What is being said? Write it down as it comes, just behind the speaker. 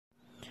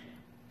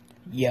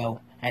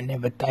Yo, I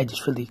never thought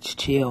just really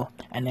chill.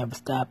 I never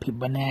stopped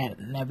people that,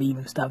 never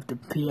even stopped the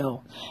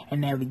pill. I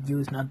never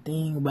used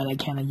nothing, but I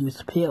kinda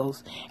use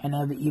pills. I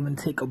never even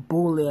take a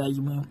bullet, I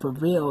mean for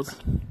reals.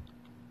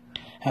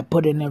 I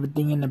put in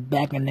everything in the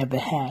back I never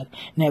had.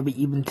 Never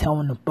even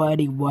telling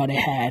nobody what I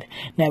had.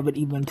 Never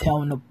even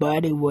telling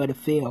nobody what I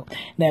feel.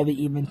 Never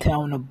even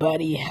telling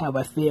nobody how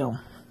I feel.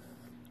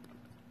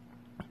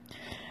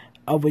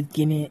 I was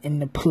getting in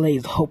the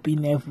place, hope you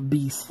never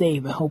be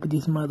safe. I hope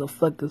these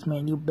motherfuckers,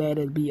 man, you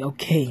better be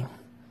okay.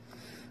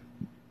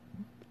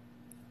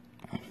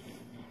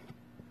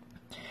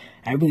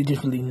 I really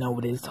just really know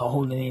what it is to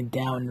holding it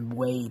down and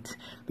wait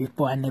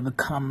before I never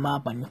come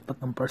up on your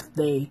fucking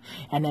birthday.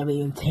 I never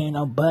even tell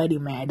nobody,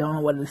 man. I don't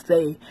know what to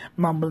say.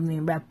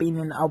 Mumbling, rapping,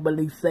 and I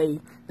really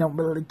say, don't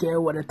really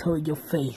care what I told your face.